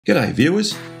G'day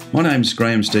viewers, my name's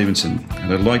Graham Stevenson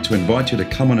and I'd like to invite you to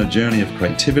come on a journey of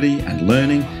creativity and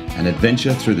learning and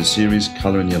adventure through the series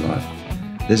Colour in Your Life.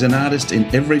 There's an artist in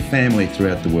every family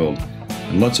throughout the world,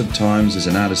 and lots of times there's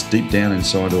an artist deep down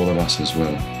inside all of us as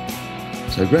well.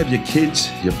 So grab your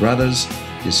kids, your brothers,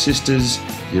 your sisters,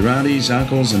 your aunties,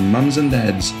 uncles and mums and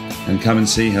dads and come and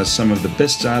see how some of the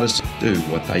best artists do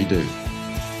what they do.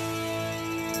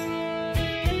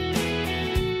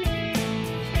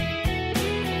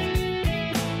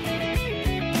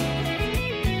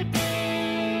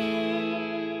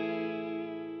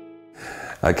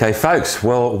 Okay folks,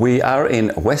 well we are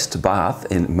in West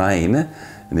Bath in Maine in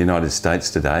the United States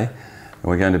today, and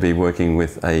we're going to be working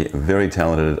with a very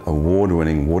talented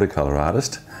award-winning watercolour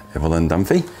artist, Evelyn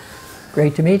Dunphy.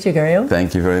 Great to meet you, Graham.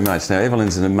 Thank you very much. Now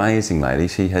Evelyn's an amazing lady.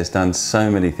 She has done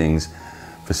so many things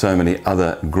for so many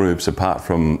other groups apart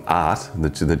from art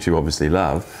that you obviously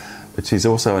love, but she's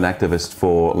also an activist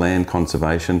for land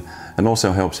conservation and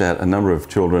also helps out a number of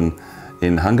children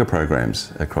in hunger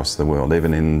programs across the world,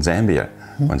 even in Zambia.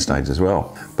 One stage as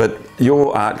well. But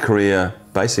your art career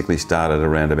basically started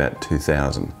around about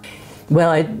 2000.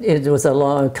 Well, it was a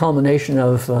long culmination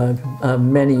of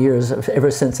many years,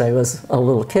 ever since I was a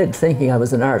little kid, thinking I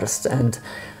was an artist and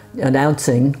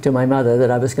announcing to my mother that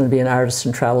I was going to be an artist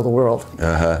and travel the world.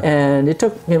 And it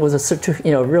was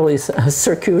really a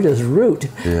circuitous route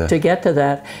to get to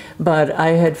that. But I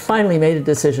had finally made a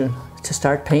decision to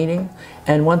start painting,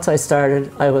 and once I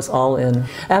started, I was all in.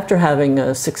 After having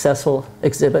a successful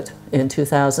exhibit in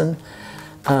 2000,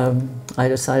 I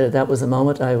decided that was the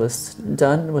moment I was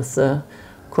done with the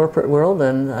corporate world,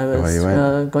 and I was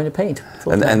going to paint.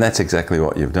 And that's exactly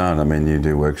what you've done. I mean, you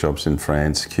do workshops in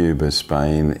France, Cuba,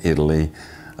 Spain, Italy,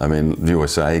 I mean,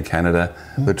 USA, Canada,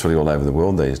 literally all over the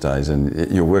world these days,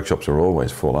 and your workshops are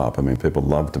always full up. I mean, people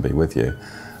love to be with you.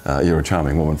 You're a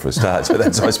charming woman for a start, so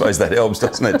that's, I suppose that helps,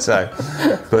 doesn't it? So,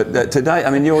 but today,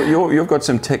 I mean, you've got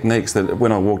some techniques that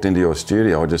when I walked into your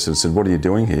studio, I just said, what are you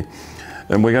doing here?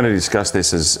 And we're going to discuss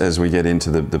this as we get into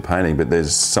the painting, but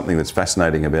there's something that's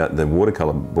fascinating about the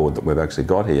watercolour board that we've actually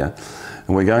got here.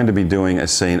 And we're going to be doing a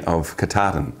scene of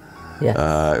Katahdin. Yeah.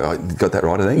 I got that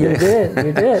right, I think? You did,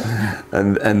 you did.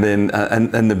 and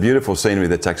then the beautiful scenery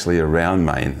that's actually around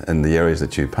Maine and the areas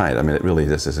that you paint. I mean, it really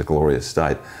just is a glorious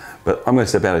state. But I'm going to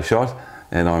step out of shot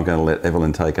and I'm going to let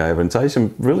Evelyn take over and say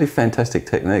some really fantastic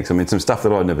techniques. I mean, some stuff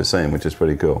that I've never seen, which is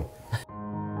pretty cool.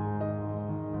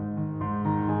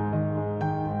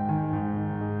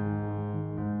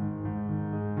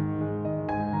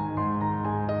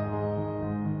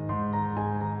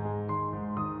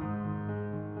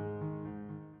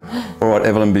 All right,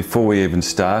 Evelyn, before we even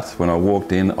start, when I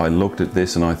walked in, I looked at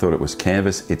this and I thought it was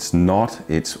canvas. It's not,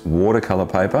 it's watercolour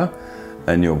paper.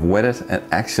 And you've wet it and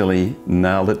actually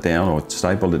nailed it down or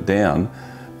stapled it down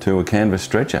to a canvas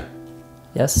stretcher.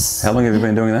 Yes. How long have you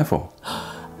been doing that for?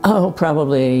 Oh,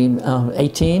 probably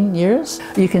 18 years.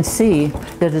 You can see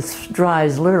that it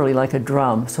dries literally like a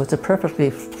drum, so it's a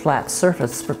perfectly flat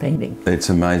surface for painting.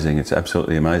 It's amazing, it's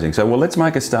absolutely amazing. So, well, let's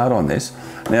make a start on this.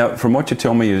 Now, from what you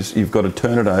tell me is you've got to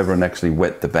turn it over and actually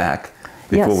wet the back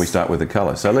before we start with the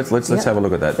colour. So let's have a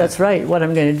look at that. That's right. What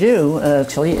I'm going to do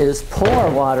actually is pour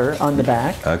water on the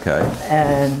back. Okay.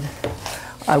 And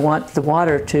I want the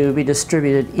water to be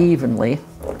distributed evenly.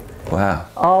 Wow.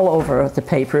 All over the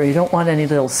paper. You don't want any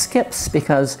little skips,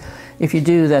 because if you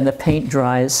do, then the paint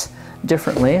dries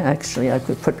differently. Actually, I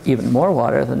could put even more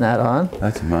water than that on.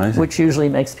 That's amazing. Which usually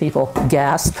makes people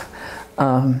gasp.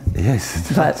 Yes,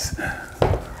 it does.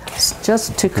 But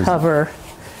just to cover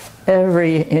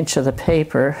every inch of the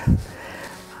paper.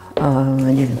 I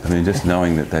mean, just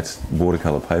knowing that that's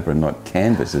watercolour paper and not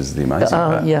canvas is the amazing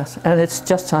part. Yes, and it's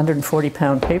just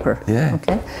 140-pound paper. Yeah.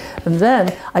 Okay, and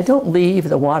then I don't leave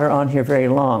the water on here very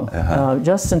long,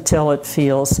 just until it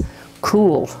feels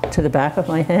cool to the back of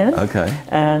my hand. Okay.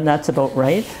 And that's about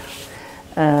right.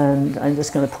 And I'm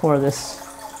just going to pour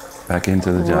this back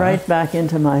into the jar. Right back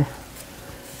into my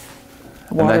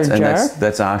water jar. And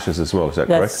that's Arches as well, is that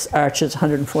correct? That's Arches,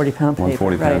 140-pound paper.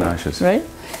 140-pound Arches. Right.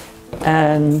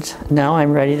 And now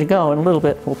I'm ready to go, and a little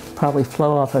bit will probably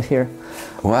flow off of here.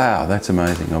 Wow, that's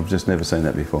amazing. I've just never seen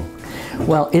that before.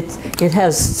 Well, it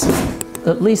has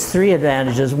at least 3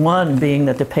 advantages. One being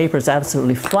that the paper is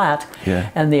absolutely flat,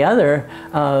 and the other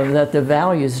that the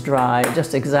values dry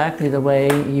just exactly the way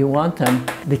you want them,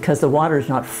 because the water is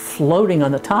not floating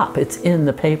on the top, it's in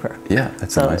the paper. Yeah,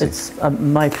 that's amazing. It's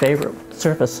my favorite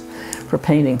surface for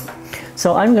painting.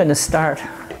 So I'm going to start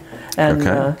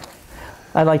and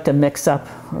I like to mix up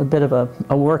a bit of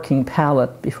a working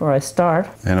palette before I start.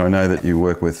 And I know that you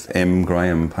work with M.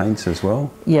 Graham paints as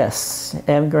well. Yes,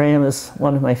 M. Graham is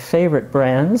one of my favorite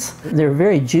brands. They're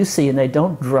very juicy and they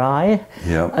don't dry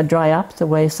up the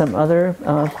way some other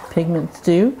pigments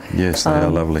do. Yes, they are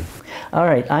lovely. All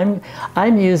right, I'm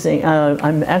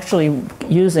actually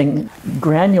using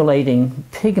granulating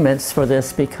pigments for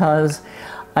this because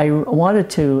I wanted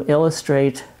to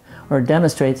illustrate or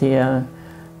demonstrate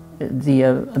the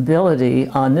ability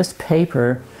on this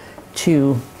paper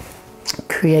to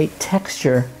create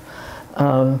texture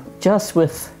just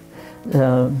with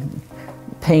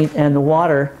paint and the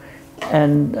water,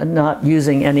 and not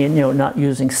using any, not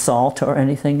using salt or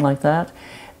anything like that.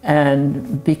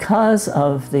 And because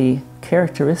of the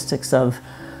characteristics of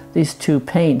these two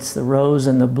paints, the rose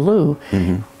and the blue,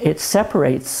 it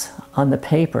separates on the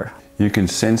paper. You can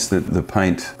sense that the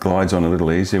paint glides on a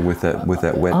little easier with that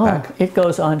wet pack. It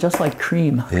goes on just like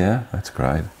cream. Yeah, that's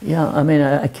great. Yeah, I mean,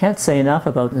 I can't say enough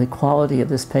about the quality of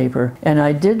this paper. And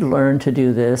I did learn to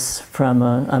do this from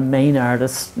a Maine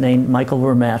artist named Michael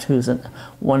Vermette, who's a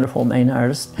wonderful Maine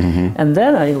artist. And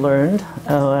then I learned,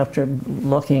 after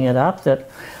looking it up, that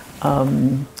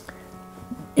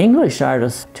English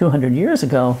artists 200 years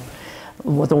ago,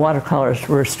 the watercolors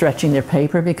were stretching their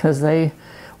paper because they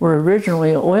were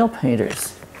originally oil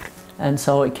painters, and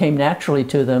so it came naturally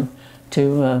to them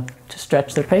to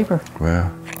stretch their paper.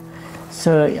 Wow!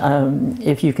 So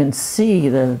if you can see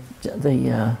the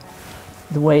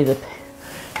way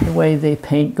the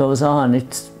paint goes on,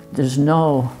 there's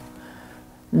no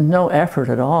effort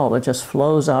at all. It just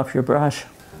flows off your brush.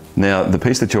 Now, the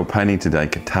piece that you're painting today,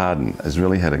 Katahdin, has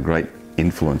really had a great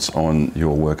influence on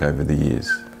your work over the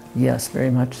years. Yes,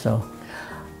 very much so.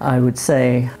 I would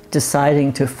say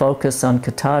deciding to focus on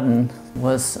Katahdin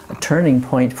was a turning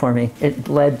point for me. It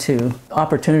led to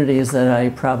opportunities that I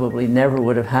probably never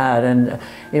would have had, and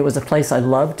it was a place I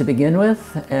loved to begin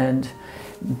with, and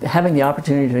having the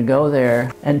opportunity to go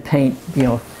there and paint,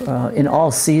 in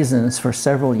all seasons for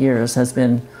several years has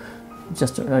been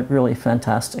just really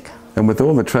fantastic. And with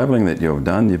all the traveling that you've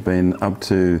done, you've been up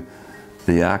to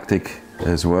the Arctic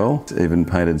as well, even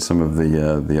painted some of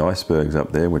the icebergs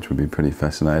up there, which would be pretty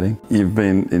fascinating. You've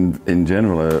been, in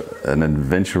general, an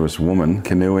adventurous woman,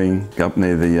 canoeing up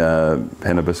near the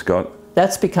Penobscot.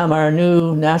 That's become our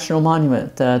new national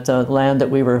monument, that land that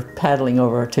we were paddling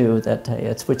over to that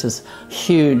day, which is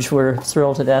huge. We're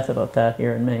thrilled to death about that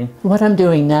here in Maine. What I'm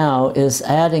doing now is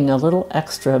adding a little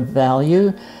extra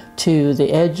value to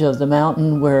the edge of the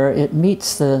mountain where it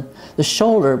meets the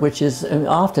shoulder, which is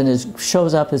often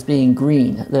shows up as being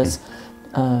green. There's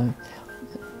in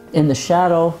the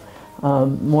shadow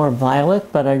more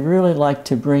violet, but I really like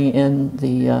to bring in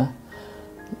the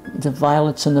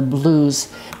violets and the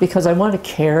blues because I want to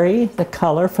carry the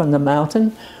color from the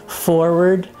mountain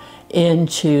forward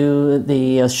into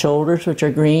the shoulders, which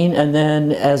are green, and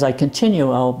then as I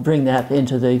continue I'll bring that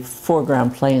into the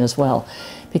foreground plane as well,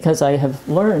 because I have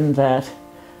learned that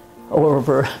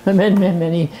over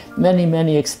many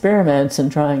experiments and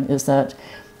trying is that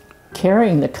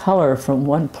carrying the color from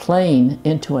one plane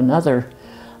into another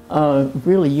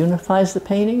really unifies the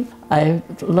painting. I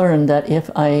learned that if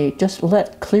I just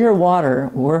let clear water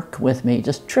work with me,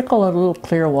 just trickle a little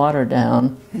clear water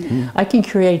down, I can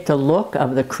create the look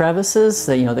of the crevices,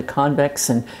 the convex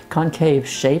and concave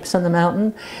shapes on the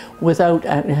mountain without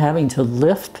having to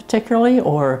lift particularly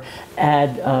or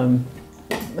add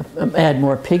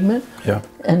more pigment. Yeah.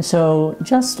 And so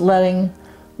just letting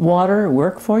water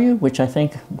work for you, which I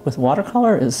think with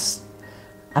watercolor is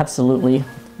absolutely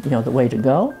the way to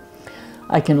go.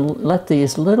 I can let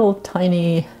these little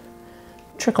tiny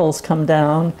trickles come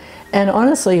down, and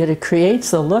honestly it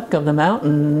creates the look of the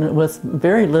mountain with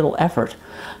very little effort.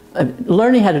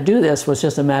 Learning how to do this was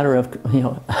just a matter of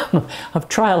of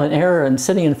trial and error and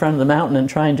sitting in front of the mountain and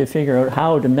trying to figure out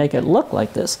how to make it look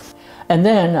like this. And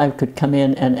then I could come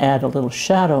in and add a little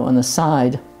shadow on the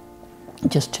side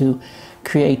just to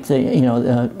create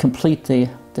complete the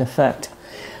effect.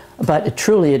 But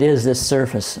truly it is this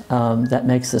surface that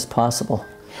makes this possible.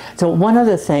 So one of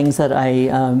the things that I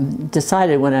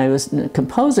decided when I was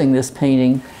composing this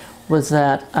painting was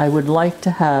that I would like to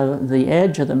have the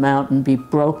edge of the mountain be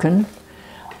broken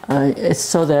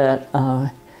so that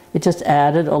it just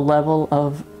added a level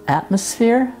of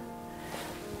atmosphere.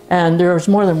 And there's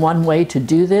more than one way to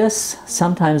do this.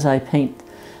 Sometimes I paint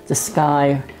the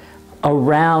sky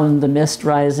around the mist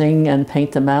rising and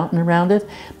paint the mountain around it.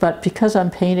 But because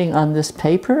I'm painting on this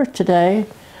paper today,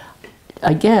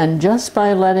 again, just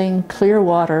by letting clear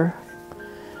water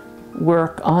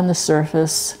work on the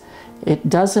surface, it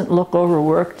doesn't look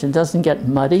overworked, it doesn't get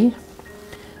muddy.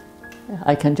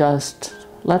 I can just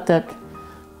let that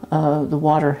the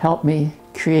water help me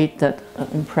create that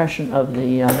impression of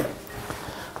the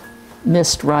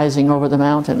mist rising over the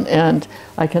mountain. And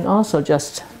I can also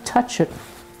just touch it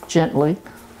gently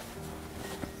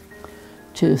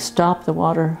to stop the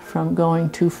water from going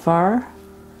too far.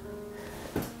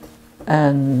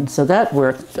 And so that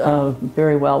worked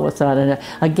very well with that. And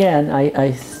again,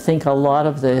 I think a lot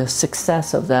of the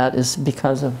success of that is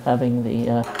because of having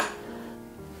the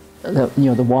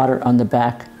water on the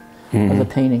back of the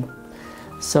painting.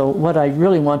 So what I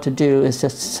really want to do is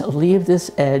just leave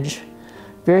this edge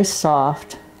very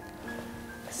soft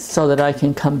so that I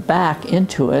can come back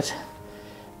into it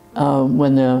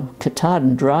when the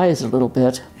Katahdin dries a little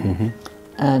bit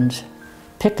and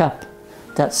pick up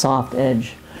that soft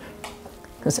edge.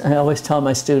 Because I always tell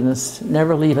my students,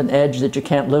 never leave an edge that you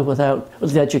can't live with,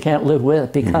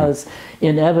 because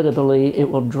inevitably it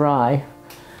will dry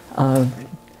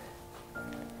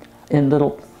in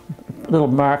little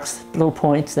marks, little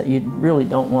points that you really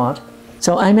don't want.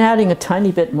 So I'm adding a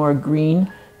tiny bit more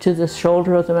green to the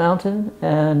shoulder of the mountain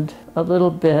and a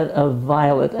little bit of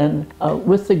violet. And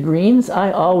with the greens, I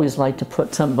always like to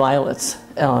put some violets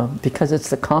because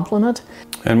it's the complement.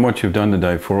 And what you've done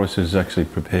today for us is actually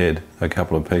prepared a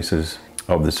couple of pieces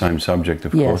of the same subject,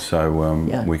 of course, so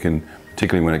we can,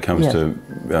 particularly when it comes to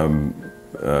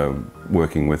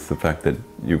working with the fact that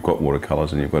you've got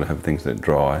watercolours and you've got to have things that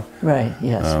dry. Right,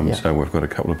 yes. So we've got a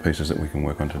couple of pieces that we can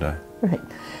work on today. Right.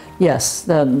 Yes,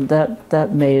 that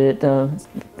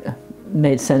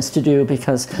made sense to do,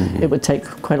 because it would take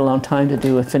quite a long time to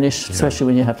do a finish, especially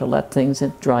when you have to let things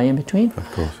dry in between.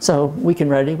 Of course. So we can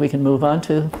move on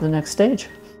to the next stage.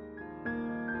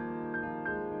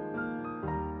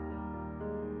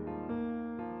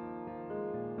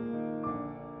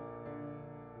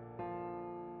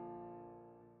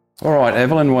 All right,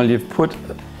 Evelyn, well, you've put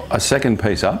a second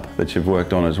piece up that you've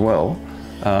worked on as well.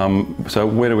 So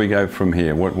where do we go from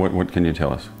here? What can you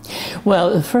tell us?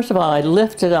 Well, first of all, I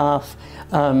lifted off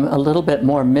a little bit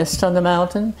more mist on the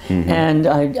mountain, and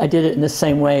I did it in the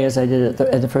same way as I did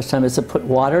it the first time, is to put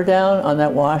water down on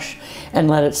that wash and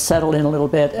let it settle in a little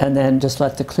bit, and then just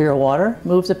let the clear water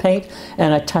move the paint,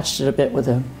 and I touched it a bit with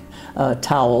a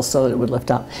towel so that it would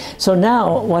lift up. So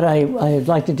now what I'd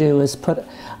like to do is put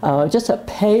just a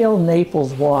pale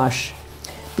Naples wash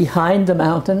behind the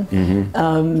mountain.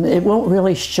 It won't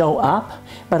really show up,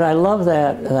 but I love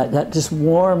that just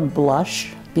warm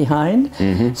blush behind.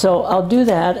 So I'll do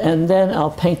that, and then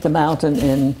I'll paint the mountain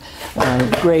in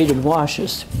graded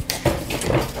washes.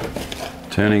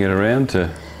 Turning it around to...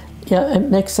 Yeah, it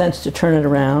makes sense to turn it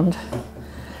around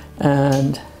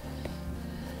and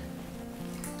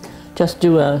just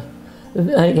do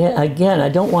again, I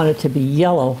don't want it to be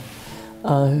yellow.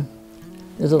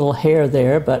 There's a little hair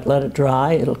there, but let it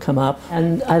dry, it'll come up.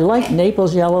 And I like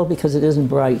Naples yellow because it isn't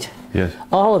bright. Yes.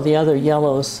 All of the other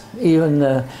yellows, even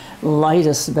the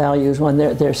lightest values, when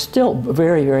they're still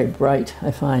very, very bright,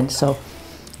 I find. So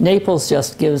Naples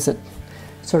just gives it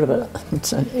sort of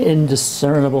it's an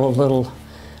indiscernible little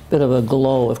bit of a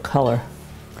glow of color.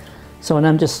 So, and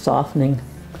I'm just softening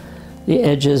the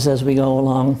edges as we go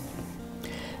along.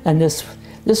 And this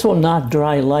will not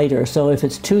dry lighter, so if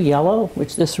it's too yellow,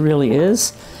 which this really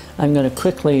is, I'm going to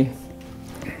quickly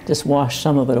just wash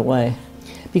some of it away.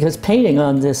 Because painting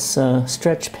on this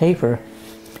stretched paper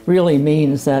really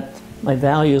means that my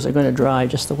values are going to dry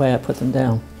just the way I put them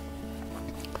down.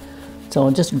 So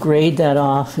I'll just grade that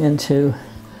off into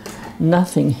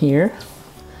nothing here,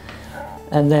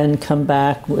 and then come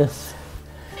back with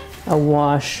a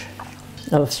wash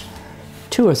of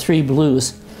 2 or 3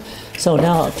 blues. So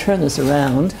now I'll turn this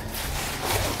around,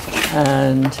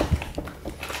 and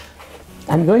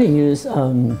I'm going to use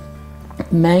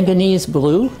manganese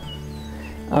blue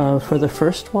for the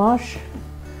first wash,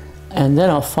 and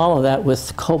then I'll follow that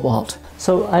with cobalt.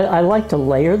 So I like to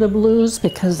layer the blues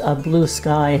because a blue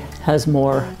sky has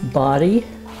more body.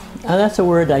 And that's a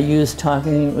word I use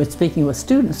speaking with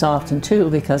students often too,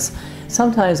 because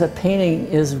sometimes a painting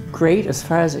is great as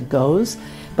far as it goes,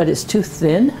 but it's too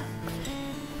thin.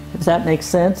 If that makes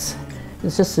sense.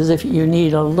 It's just as if you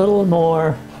need a little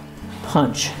more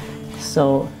punch.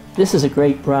 So this is a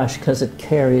great brush because it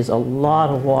carries a lot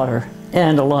of water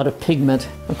and a lot of pigment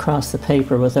across the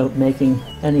paper without making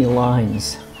any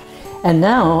lines. And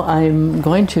now I'm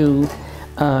going to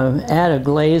add a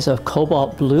glaze of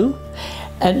cobalt blue.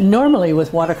 And normally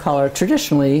with watercolor,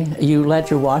 traditionally, you let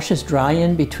your washes dry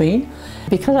in between.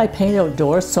 Because I paint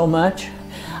outdoors so much,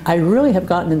 I really have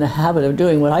gotten in the habit of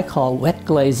doing what I call wet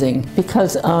glazing,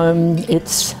 because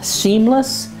it's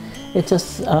seamless. It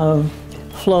just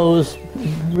flows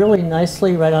really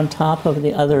nicely right on top of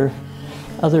the other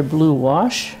other blue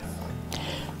wash,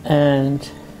 and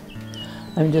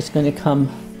I'm just going to come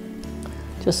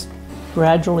just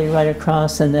gradually right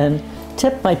across and then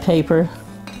tip my paper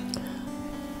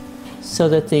so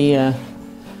that the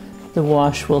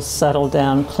wash will settle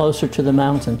down closer to the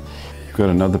mountain. You've got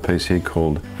another piece here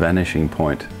called Vanishing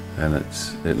Point, and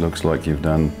it looks like you've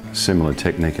done a similar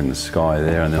technique in the sky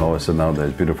there, and then all of a sudden all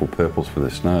those beautiful purples for the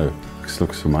snow. This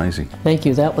looks amazing. Thank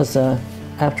you. That was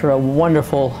after a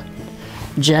wonderful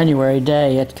January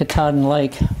day at Katahdin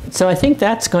Lake. So I think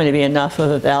that's going to be enough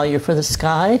of a value for the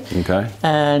sky. Okay.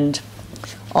 And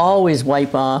always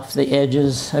wipe off the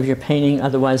edges of your painting,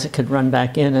 otherwise it could run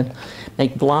back in and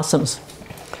make blossoms.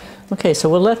 Okay, so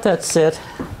we'll let that sit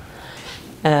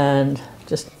and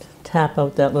just tap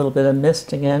out that little bit of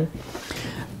mist again.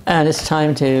 And it's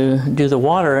time to do the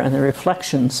water and the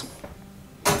reflections.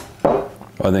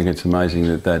 I think it's amazing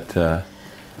that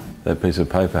piece of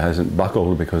paper hasn't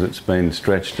buckled because it's been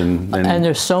stretched and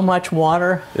there's so much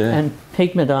water and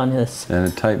pigment on this. And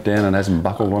it taped down and hasn't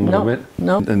buckled one little bit.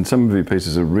 No. And some of your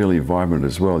pieces are really vibrant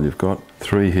as well. You've got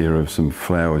 3 here of some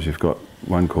flowers. You've got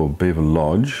one called Beaver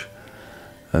Lodge,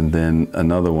 and then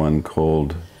another one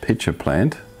called Pitcher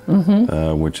Plant,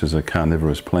 which is a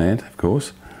carnivorous plant, of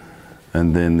course.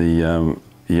 And then the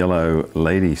yellow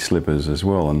lady slippers as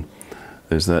well. And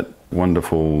there's that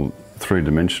wonderful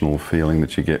 3-dimensional feeling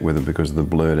that you get with it because of the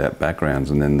blurred out backgrounds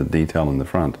and then the detail in the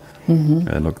front.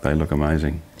 They look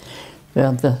amazing.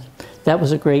 Yeah, that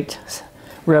was a great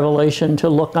revelation to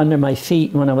look under my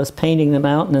feet when I was painting the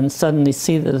mountain and suddenly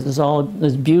see that there's all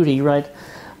this beauty right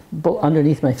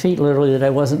underneath my feet, literally, that I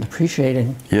wasn't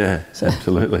appreciating. Yeah,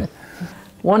 absolutely.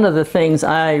 One of the things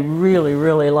I really,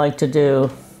 really like to do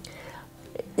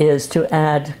is to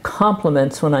add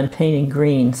complements when I'm painting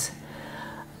greens,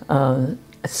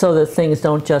 so that things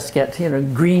don't just get,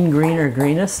 green, or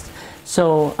greenest.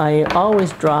 So I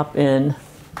always drop in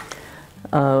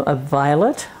a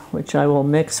violet, which I will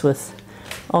mix with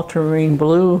ultramarine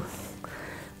blue,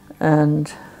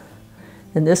 and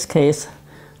in this case,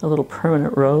 a little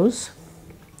permanent rose.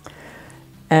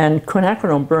 And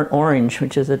quinacridone burnt orange,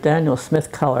 which is a Daniel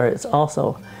Smith color, is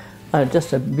also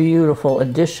just a beautiful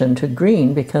addition to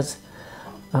green because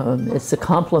it's the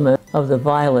complement of the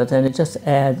violet and it just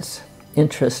adds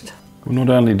interest. Well, not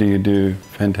only do you do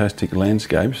fantastic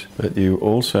landscapes, but you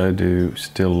also do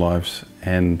still lifes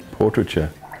and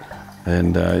portraiture.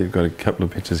 And you've got a couple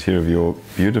of pictures here of your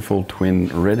beautiful twin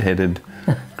red-headed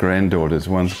granddaughters.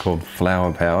 One's called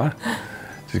Flower Power.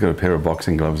 She's got a pair of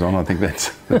boxing gloves on. I think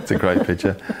that's a great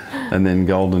picture. And then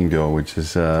Golden Girl, which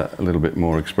is a little bit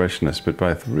more expressionist, but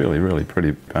both really, really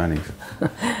pretty paintings.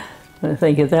 I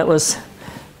think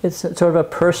it's sort of a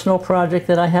personal project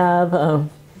that I have.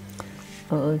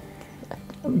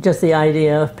 Just the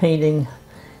idea of painting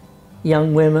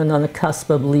young women on the cusp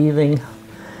of leaving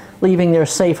their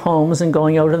safe homes and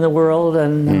going out in the world,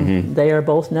 and they are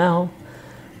both now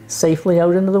safely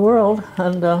out into the world.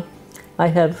 And I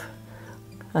have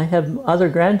other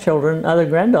grandchildren, other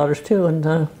granddaughters too,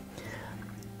 and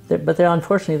but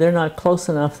unfortunately they're not close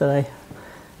enough that I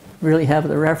really have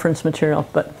the reference material.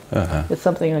 But it's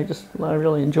something I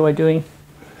really enjoy doing.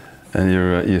 And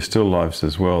your still lifes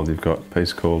as well. You've got a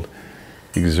piece called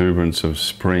Exuberance of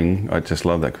Spring. I just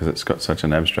love that because it's got such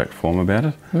an abstract form about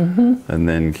it. And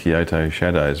then Kyoto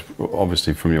Shadows,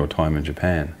 obviously from your time in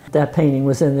Japan. That painting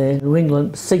was in the New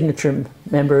England Signature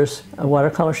Members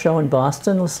Watercolor Show in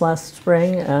Boston this last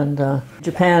spring, and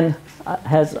Japan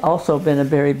has also been a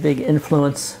very big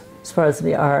influence as far as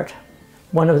the art.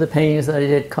 One of the paintings that I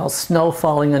did called Snow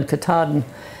Falling on Katahdin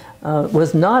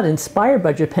was not inspired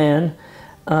by Japan.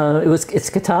 It's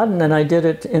Katahdin, and I did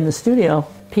it in the studio.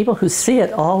 People who see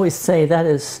it always say that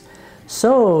is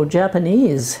so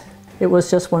Japanese. It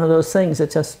was just one of those things.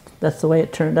 That's the way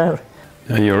it turned out.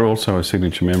 Now, you're also a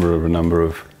signature member of a number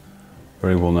of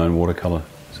very well-known watercolour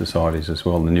societies as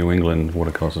well. The New England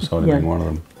Watercolour Society being one of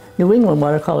them. New England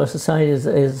Watercolor Society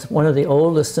is one of the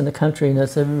oldest in the country, and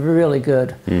it's a really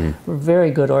good,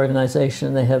 very good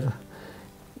organization. They have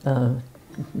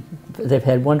they've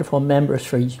had wonderful members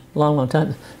for a long, long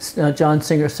time. John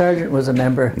Singer Sargent was a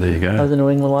member of the New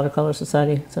England Watercolor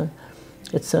Society. So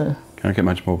it's can't get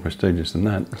much more prestigious than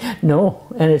that. No,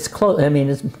 and it's close. I mean,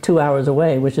 it's 2 hours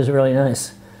away, which is really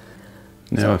nice.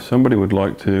 Now, if somebody would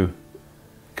like to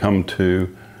come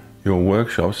to your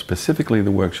workshops, specifically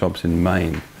the workshops in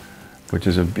Maine, which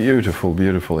is a beautiful,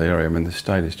 beautiful area. I mean, the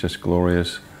state is just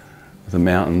glorious. The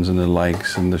mountains and the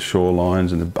lakes and the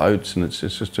shorelines and the boats, and it's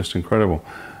just incredible.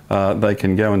 They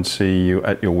can go and see you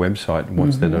at your website.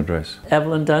 What's that address?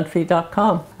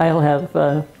 EvelynDunphy.com. I'll have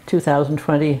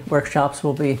 2020 workshops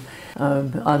will be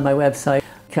on my website.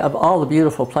 of all the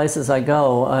beautiful places I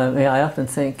go, I often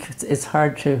think it's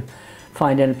hard to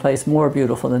find any place more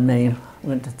beautiful than Maine.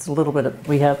 It's a little bit of,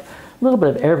 we have a little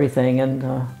bit of everything,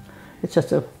 and it's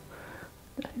just a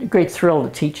great thrill to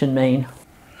teach in Maine.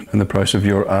 In the process of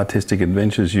your artistic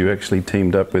adventures, you actually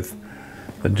teamed up with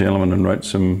a gentleman and wrote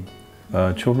some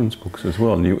children's books as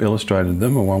well, and you illustrated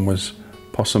them. One was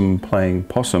Possum Playing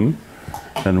Possum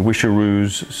and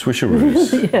Wisharoos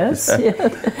Swisharoos. Yes, yeah.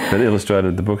 That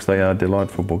illustrated the books. They are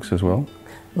delightful books as well.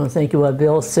 Well, thank you.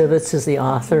 Bill Sivitz is the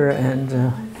author,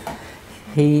 and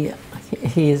he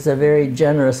is a very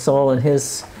generous soul, and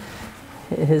his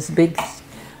big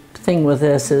thing with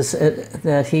this is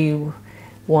that he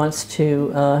wants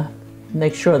to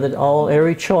make sure that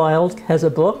every child has a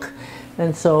book,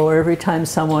 and so every time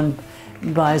someone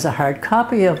buys a hard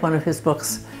copy of one of his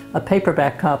books, a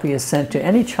paperback copy is sent to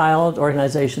any child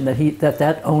organization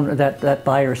that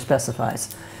buyer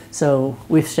specifies. So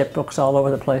we've shipped books all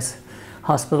over the place,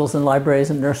 hospitals and libraries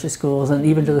and nursery schools, and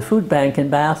even to the food bank in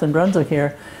Bath and Brunswick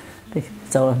here.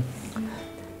 So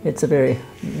it's a very,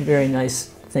 very nice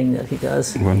thing that he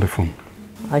does. Wonderful.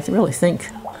 I really think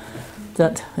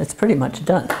that it's pretty much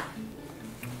done.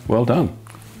 Well done.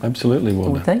 Absolutely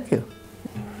well done. Thank you.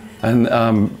 And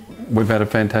we've had a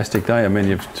fantastic day. I mean,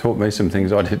 you've taught me some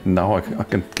things I didn't know. I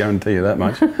can guarantee you that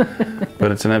much.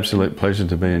 But it's an absolute pleasure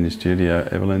to be in your studio,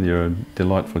 Evelyn. You're a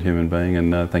delightful human being,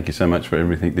 and thank you so much for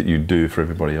everything that you do for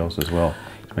everybody else as well.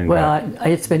 It's been great.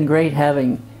 It's been great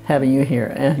having you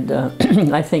here, and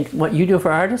I think what you do for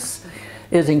artists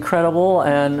is incredible,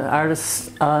 and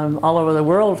artists all over the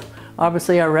world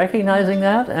obviously are recognizing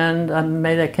that, and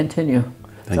may that continue.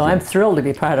 Thank you. I'm thrilled to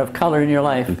be part of Color in Your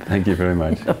Life. Thank you very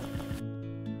much.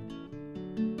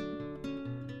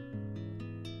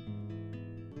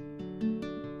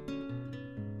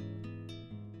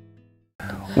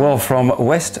 Well, from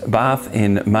West Bath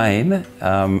in Maine,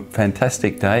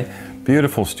 fantastic day,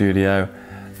 beautiful studio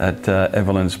at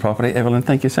Evelyn's property. Evelyn,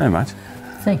 thank you so much.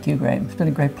 Thank you, Graham. It's been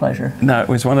a great pleasure. No, it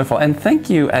was wonderful. And thank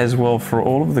you as well for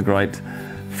all of the great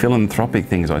philanthropic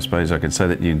things, I suppose I could say,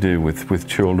 that you do with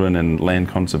children and land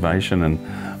conservation and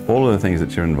all of the things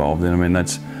that you're involved in. I mean,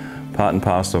 that's part and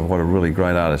parcel of what a really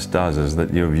great artist does, is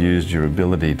that you've used your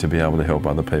ability to be able to help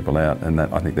other people out. And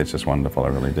that, I think that's just wonderful, I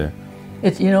really do.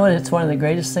 You know what, it's one of the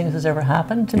greatest things that's ever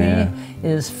happened to me,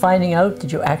 is finding out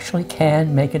that you actually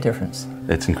can make a difference.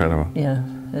 It's incredible. Yeah.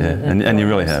 Yeah, and you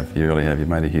really have. You really have. You've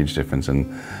made a huge difference, and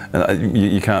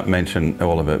you can't mention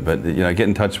all of it. But get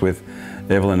in touch with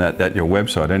Evelyn at your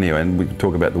website anyway, and we can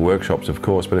talk about the workshops, of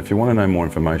course. But if you want to know more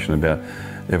information about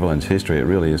Evelyn's history, it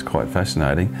really is quite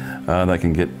fascinating. They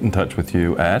can get in touch with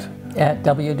you at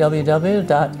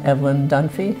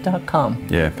www.evelyndunphy.com.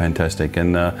 Yeah, fantastic.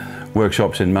 And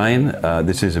workshops in Maine.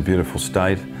 This is a beautiful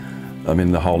state. I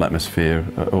mean, the whole atmosphere,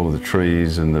 all of the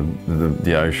trees and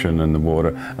the ocean and the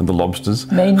water and the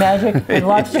lobsters. Maine magic and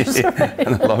lobsters.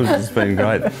 And the lobsters have been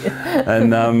great.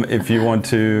 And if you want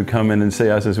to come in and see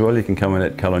us as well, you can come in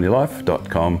at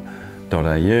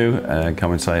colorinyourlife.com.au,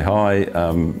 come and say hi,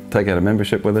 take out a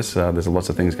membership with us. There's lots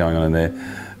of things going on in there,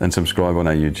 and subscribe on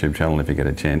our YouTube channel if you get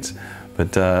a chance.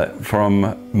 But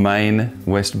from Maine,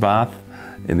 West Bath,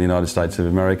 in the United States of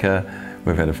America,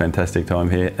 we've had a fantastic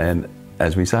time here, and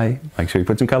as we say, make sure you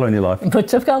put some colour in your life. Put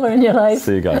some colour in your life.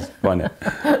 See you guys. Bye now.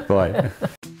 Bye.